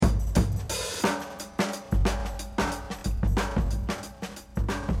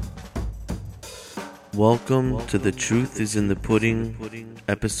Welcome to The Truth is in the Pudding,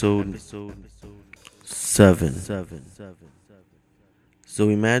 episode 7. So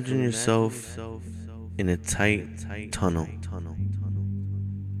imagine yourself in a tight tunnel.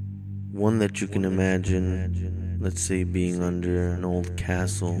 One that you can imagine, let's say, being under an old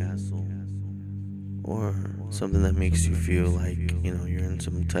castle, or something that makes you feel like, you're in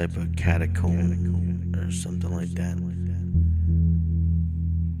some type of catacomb or something like that.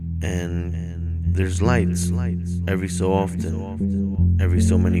 And there's lights every so often, every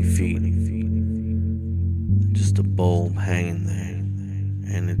so many feet. Just a bulb hanging there.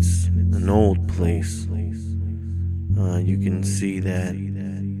 And it's an old place. You can see that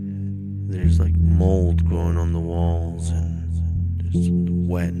there's like mold growing on the walls, and there's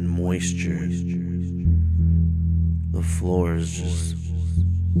wet and moisture. The floor is just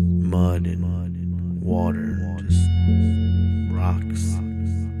mud and water, just rocks.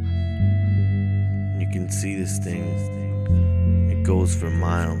 You can see this thing, it goes for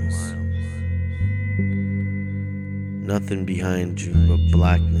miles. Nothing behind you but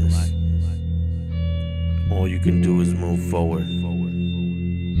blackness. All you can do is move forward.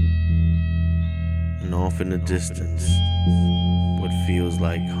 And off in the distance, what feels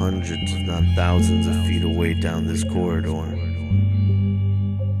like hundreds, if not thousands of feet away down this corridor,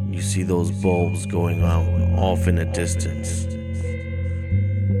 you see those bulbs going out off in the distance.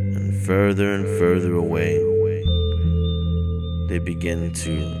 Further and further away, they begin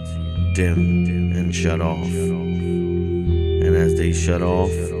to dim and shut off. And as they shut off,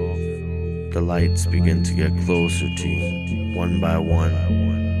 the lights begin to get closer to you, one by one,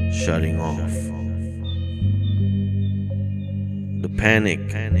 shutting off. The panic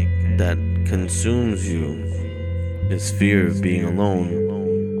that consumes you is fear of being alone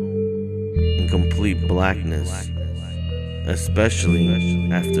in complete blackness, especially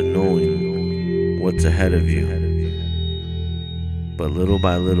after knowing what's ahead of you. But little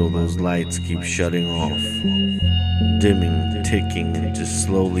by little, those lights keep shutting off, dimming, ticking, and just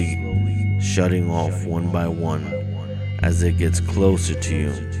slowly shutting off one by one as it gets closer to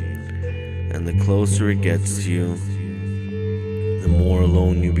you. And the closer it gets to you, the more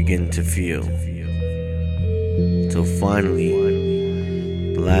alone you begin to feel. Till finally,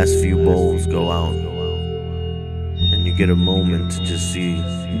 the last few bulbs go out, and you get a moment to just see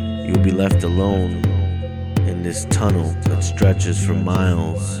you'll be left alone in this tunnel that stretches for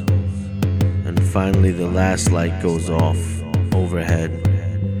miles. And finally the last light goes off overhead,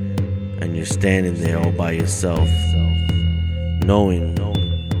 and you're standing there all by yourself, knowing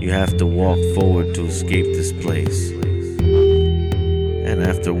you have to walk forward to escape this place. And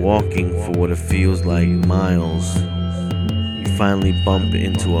after walking for what it feels like miles, you finally bump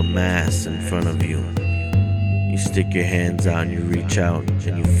into a mass in front of you. You stick your hands out and you reach out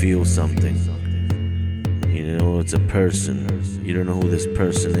and you feel something. You know it's a person. You don't know who this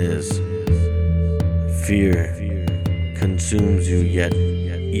person is. Fear consumes you yet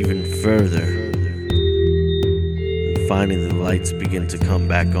even further. And finally the lights begin to come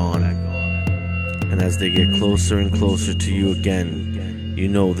back on. And as they get closer and closer to you again, you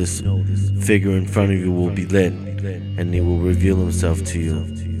know this figure in front of you will be lit, and he will reveal himself to you.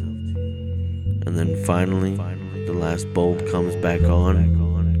 And then finally, the last bulb comes back on,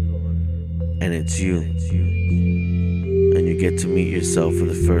 and it's you. And you get to meet yourself for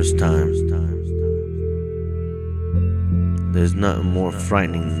the first time. There's nothing more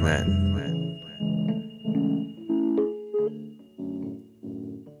frightening than that.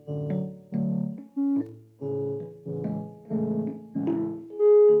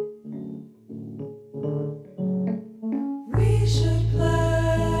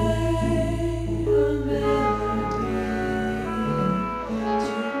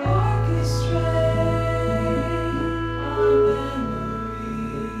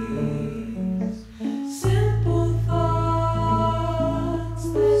 Simple thoughts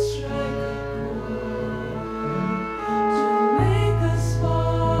that strike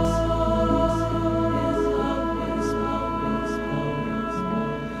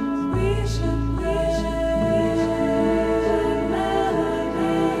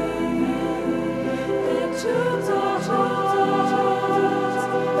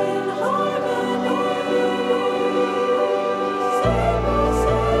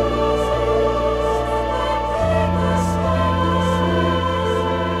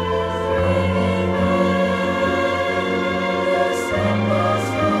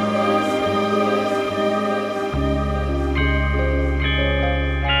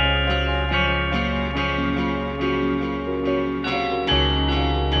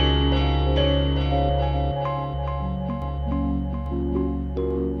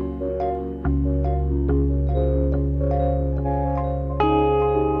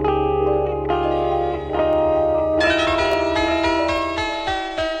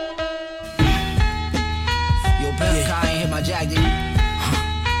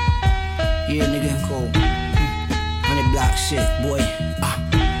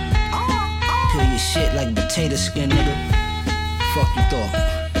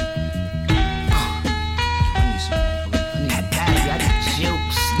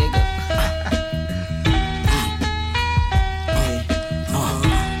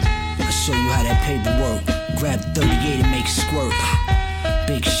grab the 38 and make it squirt.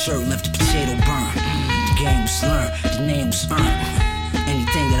 Big shirt, left the potato burn. The game was learned, the name was earned.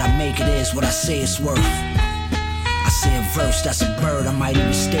 Anything that I make it is what I say it's worth. I say a verse, that's a bird. I might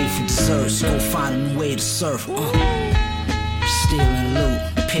even stay for desserts. Go find a new way to surf. Stealing loot,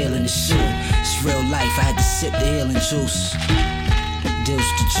 peeling the shoe. It's real life, I had to sip the healing juice. Deals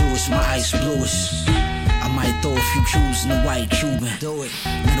to Jewish, my ice bluish. I might throw a few Q's in the white Cuban. Do it.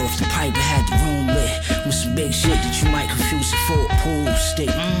 Lit off the pipe and had the room lit with some big shit that you might confuse it for a pool stick.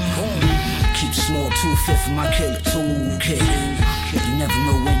 Keep a small 2/5 of my killer toolkit. You never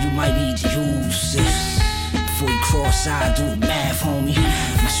know when you might need to use this. Before you cross-eyed, do the math, homie.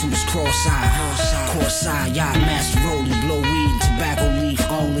 My shooters cross-eyed, course-eyed, yacht master rolling, blow weed and tobacco leaf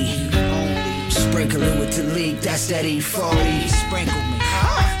only. Sprinkle it with the leak, that's that E40. Sprinkle me,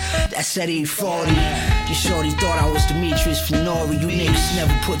 that's that E40. Your shorty thought I was Demetrius Finori. You niggas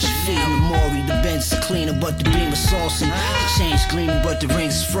never put your feet in the Maury. The Benz is cleaner, but the beam is saucy. The chain's gleaming, but the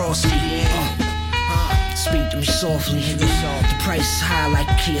rings is frosty. Speak to me softly. The price is high like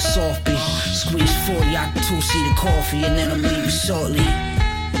a Kia Softbee. Squeeze 40 out the 2-seater coffee, and then I'm leaving shortly.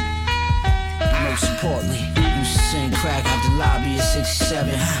 Most importantly, used to sing crack out the lobby at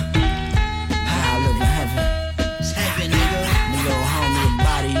 67. Now I live in heaven. It's heaven, nigga. My little homie will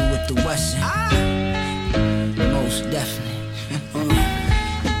body you with the Wesson. Most definitely.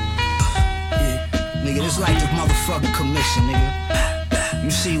 Yeah. Nigga, this like the motherfucking commission, nigga.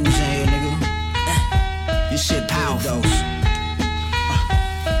 You see who's in here, nigga. This shit powerful.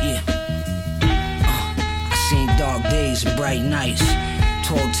 Yeah. I seen dark days and bright nights.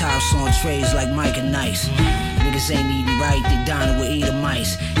 Tall tops on trays like Mike and Nice. Niggas ain't eating right, they dining with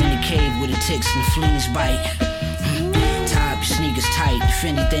Edomites. In the cave where the ticks and fleas bite. Tie up your sneakers tight. If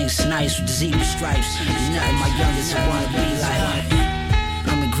anything's nice with the zebra stripes. There's nothing my youngest I wanna be like.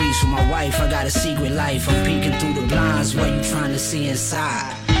 I'm in Greece with my wife, I got a secret life. I'm peeking through the blinds while you trying to see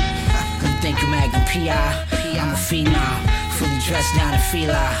inside. You think you Magnum P.I.? I'm a phenom, fully dressed down in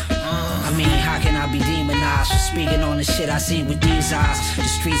feli. I mean, how can I be demonized for speaking on the shit I see with these eyes? The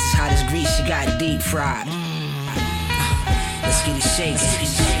streets is hot as grease, you got deep fried. Let's get it shaking.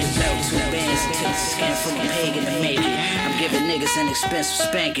 The belt, 2 bands, and takes a scan from a pagan to make it. I'm giving niggas an expensive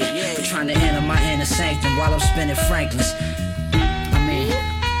spanking for trying to enter my inner sanctum while I'm spinning Franklins. I mean,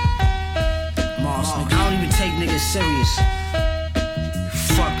 Mars, nigga. I don't even take niggas serious.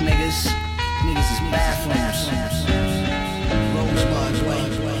 Fuck niggas. Niggas is bathrooms. Rosebud's way.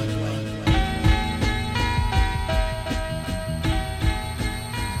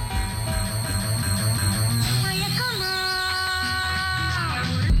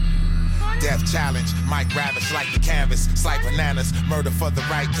 Death challenge, might ravish like the canvas. Slice bananas, murder for the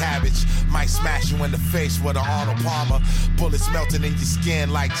right cabbage. Might smash you in the face with an Arnold Palmer. Bullets melting in your skin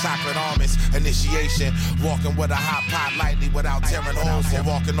like chocolate almonds. Initiation, walking with a hot pot lightly without tearing holes or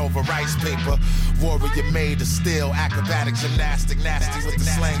walking over rice paper. Warrior made of steel, acrobatic gymnastic, nasty with the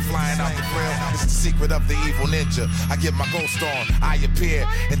slang flying out the grill. It's the secret of the evil ninja. I get my ghost on, I appear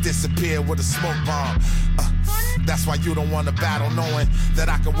and disappear with a smoke bomb. That's why you don't want to battle, knowing that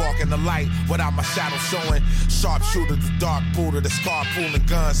I can walk in the light without my shadow showing. Sharpshooter, the dark Buddha, that's carpooling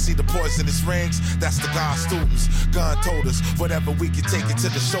guns. See the poisonous rings? That's the God students. Gun told us, whatever we can take it to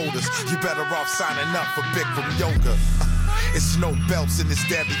the shoulders. You better off signing up for Bikram yoga. It's no belts in this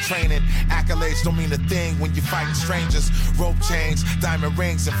deadly training. Accolades don't mean a thing when you're fighting strangers. Rope chains, diamond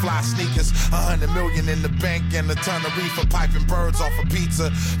rings, and fly sneakers. 100 million in the bank and a ton of reefer. Piping birds off a pizza.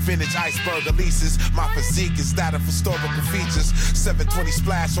 Vintage iceberg Elises. My physique is that of historical features. 720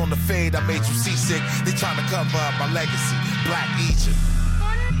 splash on the fade, I made you seasick. They trying to cover up my legacy. Black Egypt.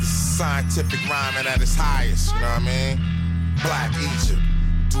 This is scientific rhyming at its highest, you know what I mean? Black Egypt.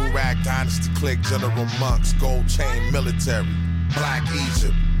 Do-rag dynasty clique, General Monks, gold chain military. Black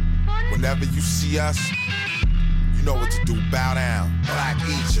Egypt. Whenever you see us, you know what to do, bow down. Black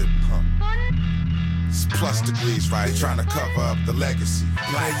Egypt. It's plus degrees, right? Trying to cover up the legacy.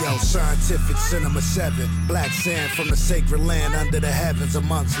 Hey yo, scientific cinema 7. Black sand from the sacred land under the heavens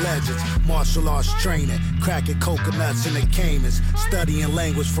amongst legends. Martial arts training, cracking coconuts in the Caymans. Studying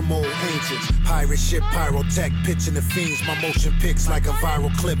language from old ancients. Pirate ship, pyrotech, pitching the fiends. My motion pics like a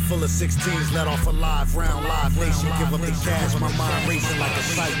viral clip full of 16s. Let off a live round, live nation. Give up the cash, my mind racing like a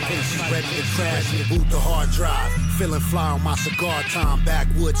sight patient. Ready to crash, boot the hard drive. Feeling fly on my cigar time.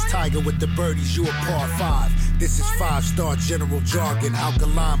 Backwoods tiger with the birdies, you a part 5. This is 5-star general jargon.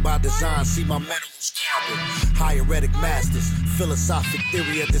 Alkaline by design, see my minerals carbon. Hieratic masters, philosophic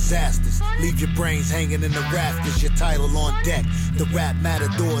theory of disasters. Leave your brains hanging in the rafters, your title on deck. The rap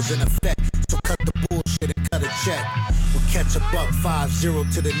matadors in effect, so cut the bullshit and cut a check. We'll Catch a buck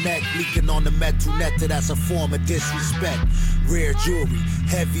 5-0 to the neck, leaking on the metal nectar, that's a form of disrespect. Rare jewelry,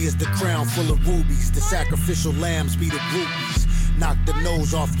 heavy as the crown full of rubies. The sacrificial lambs be the groupies. Knock the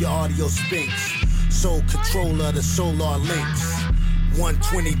nose off your audio sphinx. Sole controller of the solar links.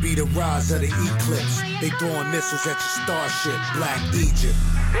 120 be the rise of the eclipse. They throwing missiles at your starship, Black Egypt.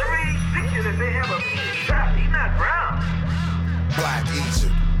 They really thinking that they have a shot. He's not brown. Black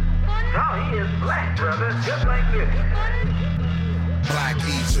Egypt. No, he is black, brother, just like you. Black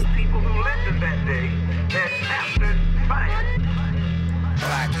Egypt. People who lived in that day had mastered science.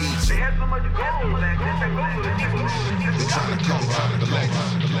 Black They Egypt. had so much gold back then that gold was the people who They're trying to come around the legs.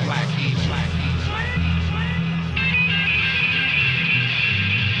 Black Egypt.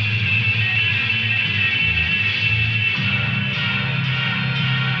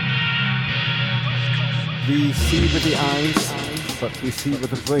 We see with the eyes, but we see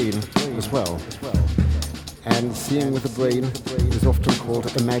with the brain as well. And seeing with the brain is often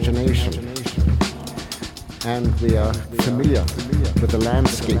called imagination. And we are familiar with the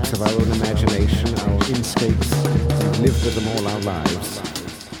landscapes of our own imagination, our inscapes. We live with them all our lives.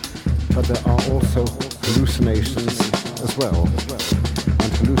 But there are also hallucinations as well.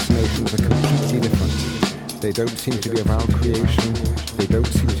 And hallucinations are completely different. They don't seem to be of our creation. They don't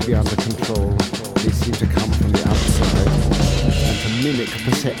seem to be under control. They seem to come from the outside and to mimic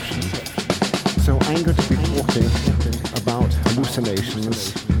perception. So I'm going to be talking about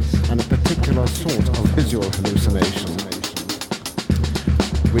hallucinations and a particular sort of visual hallucination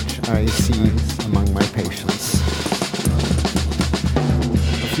which I see among my patients.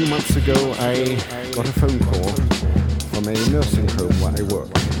 A few months ago I got a phone call from a nursing home where I work.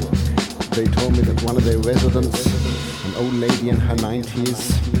 They told me that one of their residents, an old lady in her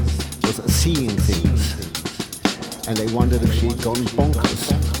 90s, was seeing things, and they wondered if she'd gone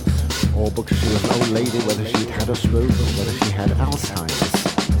bonkers, or because she was an old lady, whether she'd had a stroke or whether she had Alzheimer's.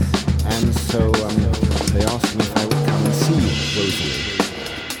 And so they asked me if I would come and see Rosalie,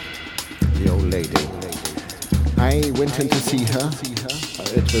 the old lady. I went in to see her.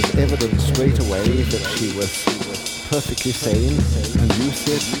 It was evident straight away that she was perfectly sane and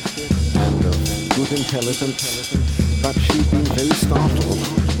lucid and of good intelligence, but she'd been very startled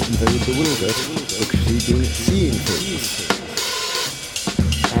and very bewildered because she'd been seeing things.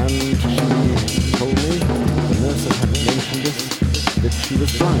 And she told me, the nurse that had mentioned this, that she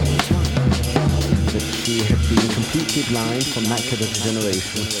was blind, that she had been completely blind from macular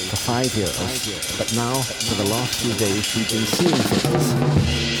degeneration for 5 years, but now, for the last few days, she'd been seeing things.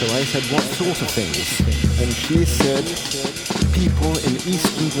 So I said, what sort of things? And she said, people in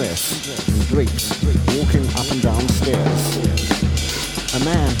Eastern dress and drapes walking up and down stairs. A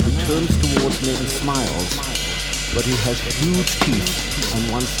man who turns towards me and smiles, but he has huge teeth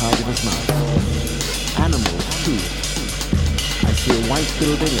on one side of his mouth. Animals, too. I see a white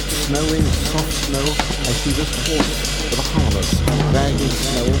building, it's snowing, soft snow. I see this horse with a harness dragging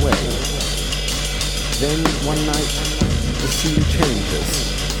snow away. Then one night, the scene changes.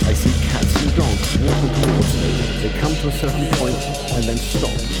 I see cats and dogs walking towards me. They come to a certain point and then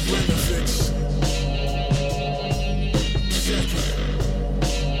stop.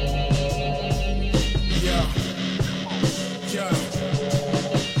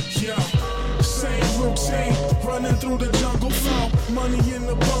 Running through the jungle flow, money in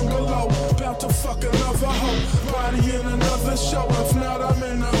the bungalow, about to fuck another hoe, body in another show. If not, I'm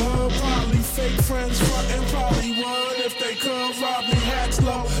in the hood, probably fake friends frontin', probably would if they could rob me. Hats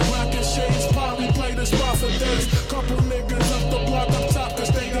low, rockin' shades, probably play the spot for days. Couple niggas up the block up top,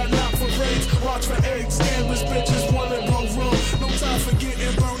 cause they got knocked for raids. Watch for eggs, scandalous bitches wanna go wrong. No time for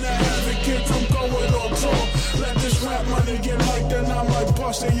getting burned out, having kids, I'm going on tour. Let this rap money get like that, I might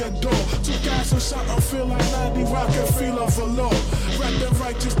bust in your door. 2 guys or something, feel like 90 rock and feel of a law. Rap and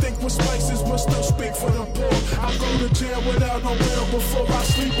righteous, think with spices, but still speak for the poor. I go to jail without no bail before I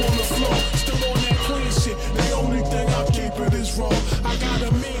sleep on the floor. Still on that queen shit, the only thing I keep it is raw. I got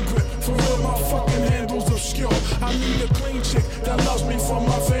a mean grip, for real my fucking handle's obscure. I need a clean chick that loves me for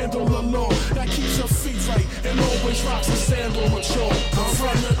my vandal allure. That keeps her feet right and always rocks a sandal mature. I'm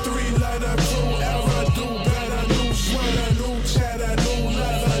from the 3-letter crew, ever do better. New sweater, new cheddar, new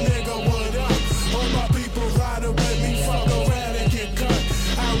leather, nigga, what up? All my people riding with me, fuck around and get cut.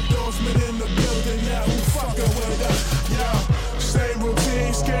 Outdoorsmen in the building now, who fucking with us? Yo, same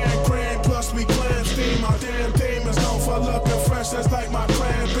routine, scan, grand, plus we clan steam. My damn team is known for looking fresh, that's like my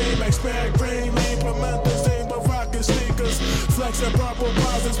clan beam. Expand green, implement the same, but rockin' sneakers. Flexing purple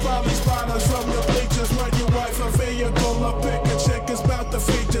bars, probably spotters from the bleachers. When you wife a vehicle, a pick a chick is about the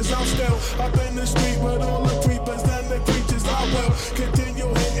features. I'm still up in the street with all the creepers and the creatures. I will continue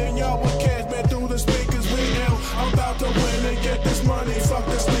hitting y'all with cash, man, through the speakers. We ill, I'm about to win.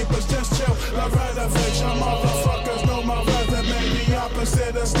 Love renovation, motherfuckers know my resume. The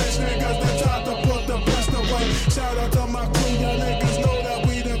opposite of snitch niggas that try to put the best away. Shout out to my crew, y'all niggas know that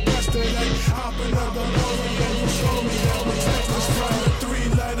we the best today. Hopping up the lorry and you show me that we take this from the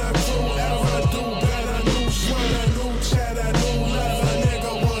 3-letter crew. Ever do better, new sweater, new cheddar, new leather,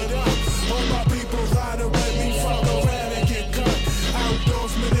 nigga, what up? All my people ride with me, fuck around and get cut.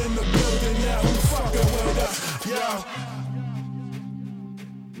 Outdoorsmen in the building, yeah, who fucking with us? Yo.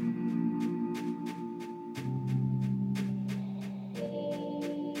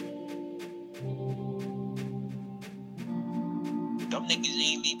 Them niggas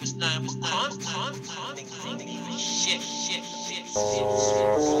ain't leave us nothing but niggas ain't leave us shit. Them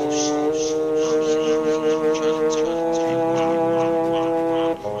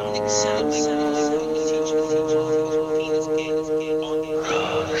niggas sound like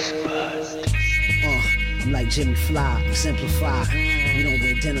I'm like Jimmy Fly, exemplify. We don't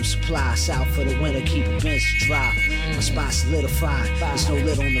wear denim supply. South for the winter, keep a bench dry. My spot solidified, there's no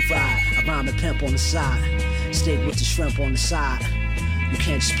lid on the ride. I rhyme and pimp on the side, steak with the shrimp on the side. You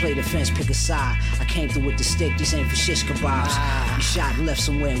can't just play the fence, pick a side. I came through with the stick, these ain't for shish kebabs. You shot and left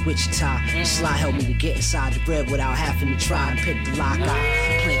somewhere in Wichita. The slide helped me to get inside the bread without having to try and pick the lock out.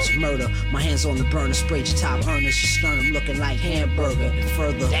 Plans of murder, my hands on the burner, sprayed your top earners, your sternum looking like hamburger. And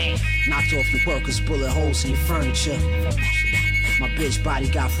further, knocked off your workers, bullet holes in your furniture. My bitch body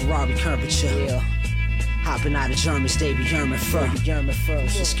got Ferrari curvature. Hopping out of Germans, they be yearning for.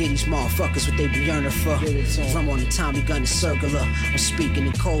 Let's get these motherfuckers what they be yearning for. Drum on the Tommy gun and circular. I'm speaking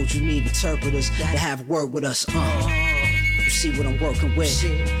in code, you need interpreters to have a word with us. You see what I'm working with.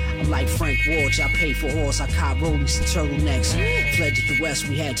 I'm like Frank Ward, I pay for horse, I cop rollies and turtlenecks. Fled to the west,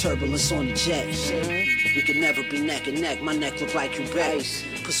 we had turbulence on the jet. We could never be neck and neck, my neck look like Quebec.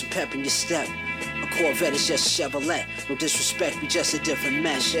 Put some pep in your step. A Corvette is just a Chevrolet. No disrespect, we just a different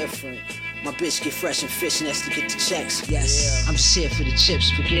mesh. My bitch get fresh and fish nets to get the checks. Yes, I'm just here for the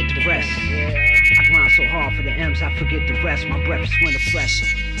chips, forget the rest. I grind so hard for the M's, I forget the rest. My breath is winter fresh.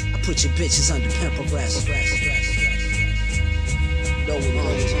 I put your bitches under pimp arrest. Know what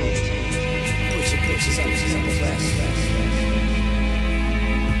it is. Put your bitches under pimp arrest.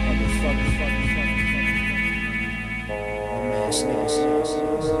 I'm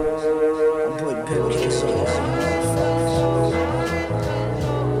putting pimp case on.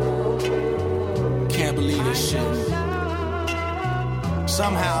 Can't believe this shit.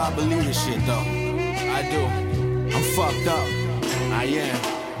 Somehow I believe this shit though. I do. I'm fucked up. I am.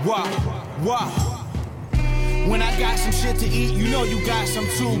 Wow. When I got some shit to eat, you know you got some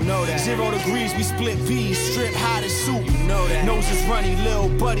too. You know that. 0 degrees, we split peas, strip hot as soup. You know that. Noses runny, little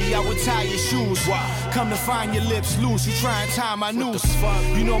buddy, I would tie your shoes. Wow. Come to find your lips loose, you try and tie my noose.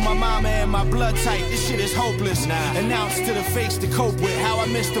 You know my mama and my blood type, this shit is hopeless. Announce to the face to cope with how I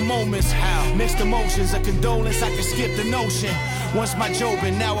missed the moments. How? Mixed emotions, a condolence, I can skip the notion. Once my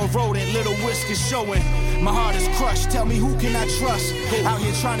Jobin, now a rodent, little whiskers showing. My heart is crushed, tell me who can I trust? Out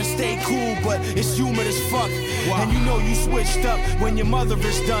here trying to stay cool, but it's humid as fuck. Wow. And you know you switched up when your mother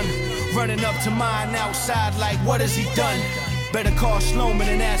is done. Running up to mine outside like what has he done? Better call Shloman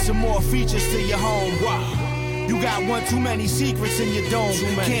and add some more features to your home. Wow. You got one too many secrets in your dome.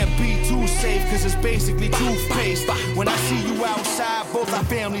 Can't be too safe cause it's basically toothpaste. When I see you outside, both our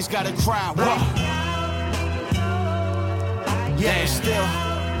families gotta cry. Wow. Yeah, still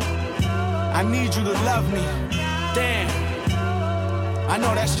I need you to love me. Damn. I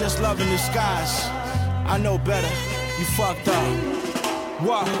know that's just love in disguise. I know better. You fucked up.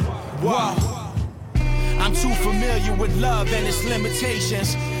 Whoa. I'm too familiar with love and its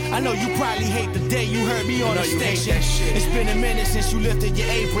limitations. I know you probably hate the day you heard me on the station. It's been a minute since you lifted your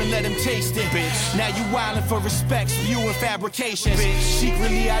apron, let him taste it. Bitch. Now you wildin' for respect, spewing fabrications. Bitch.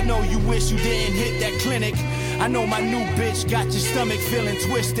 Secretly, I know you wish you didn't hit that clinic. I know my new bitch got your stomach feeling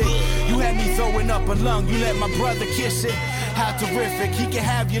twisted. You had me throwing up a lung, you let my brother kiss it. How terrific, he can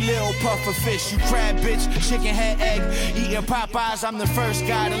have your little puff of fish. You crab bitch, chicken head egg, eating Popeyes. I'm the first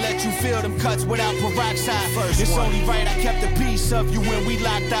guy to let you feel them cuts without peroxide. It's only right I kept a piece of you when we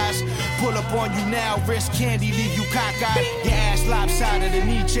locked eyes. Pull up on you now, wrist candy, leave you cockeyed. Your ass lopsided, a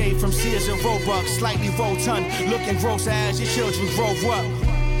Nietzsche from Sears and Roebuck. Slightly rotund, looking gross as your children grow up.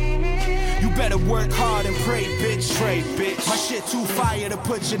 You better work hard and pray, bitch. Pray, bitch. My shit too fire to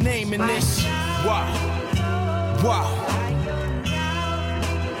put your name in this. Wow.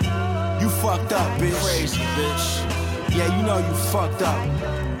 You fucked up, bitch. Crazy, bitch. Yeah, you know you fucked up.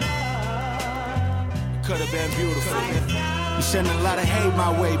 It could have been beautiful. You sending a lot of hate my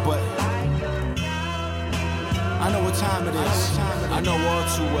way, but I know what time it is. I know all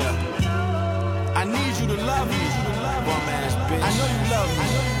too well. I need you to love me, bum ass bitch. I know you love me.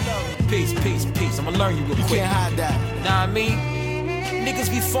 peace, peace, peace. I'ma learn you real quick. You can't hide that. Nah, I mean, niggas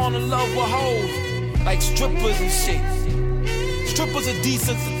be falling in love with hoes, like strippers and shit. Strippers are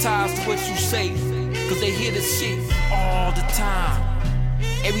desensitized to what you say, cause they hear the shit all the time.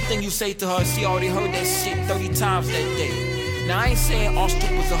 Everything you say to her, she already heard that shit 30 times that day. Now I ain't saying all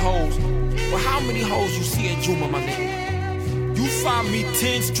strippers are hoes, but how many hoes you see at Juma, my nigga? You find me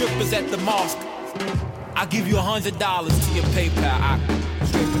 10 strippers at the mosque, I'll give you $100 to your PayPal.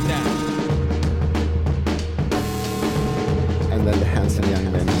 Straight from down. And then the handsome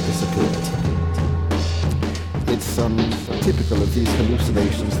young man disappeared. It's typical of these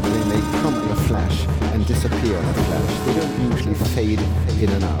hallucinations that they may come in a flash and disappear in a flash. They don't usually fade in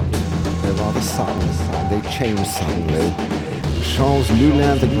and out. They're rather sudden, and they change suddenly. Charles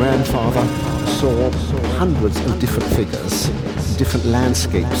Lulin, the grandfather, saw hundreds of different figures, different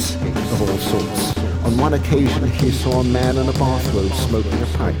landscapes of all sorts. On one occasion, he saw a man in a bathrobe smoking a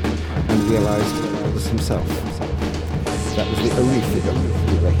pipe and realized it was himself. That was the only figure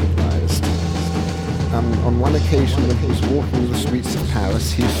he recognized. On one occasion, when he was walking the streets of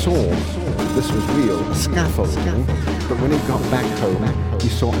Paris, he saw, this was real, a scaffolding, but when he got back home, he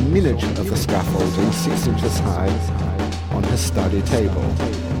saw a miniature of the scaffolding 6 inches high on his study table.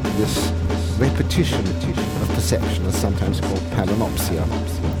 This repetition of perception is sometimes called palinopsia.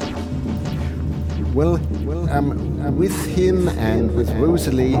 Well, with him and with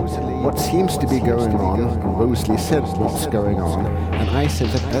Rosalie, what seems to be going on, Rosalie said what's going on, and I said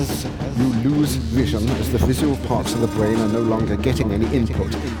that as you lose vision, as the visual parts of the brain are no longer getting any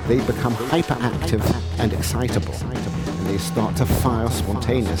input, they become hyperactive and excitable, and they start to fire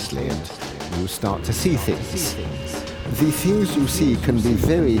spontaneously, and you start to see things. The things you see can be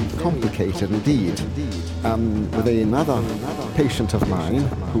very complicated indeed. With another patient of mine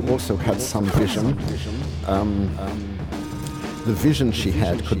who also had some vision, the vision she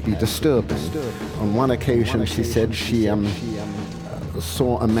had could be disturbing. On one occasion she said she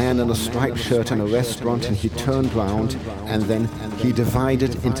saw a man in a striped shirt in a restaurant, and he turned round and then he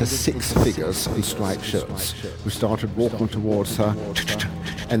divided into 6 figures in striped shirts who started walking towards her,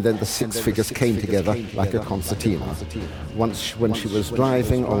 and then the 6 figures came together like a concertina. Once when she was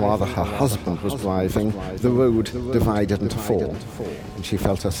driving, or rather her husband was driving, the road divided into 4, and she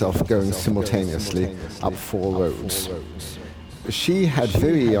felt herself going simultaneously up 4 roads. She had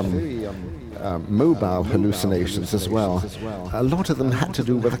very mobile hallucinations as well. A lot of them had to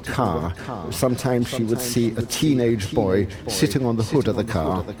do with a car. Sometimes she would see a teenage boy sitting on the hood of the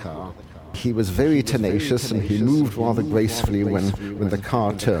car. He was very tenacious, and he moved rather gracefully when the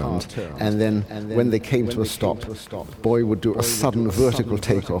car turned, and then when they came to a stop, the boy would do a sudden vertical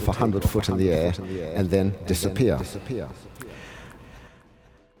takeoff 100 foot in the air and then disappear.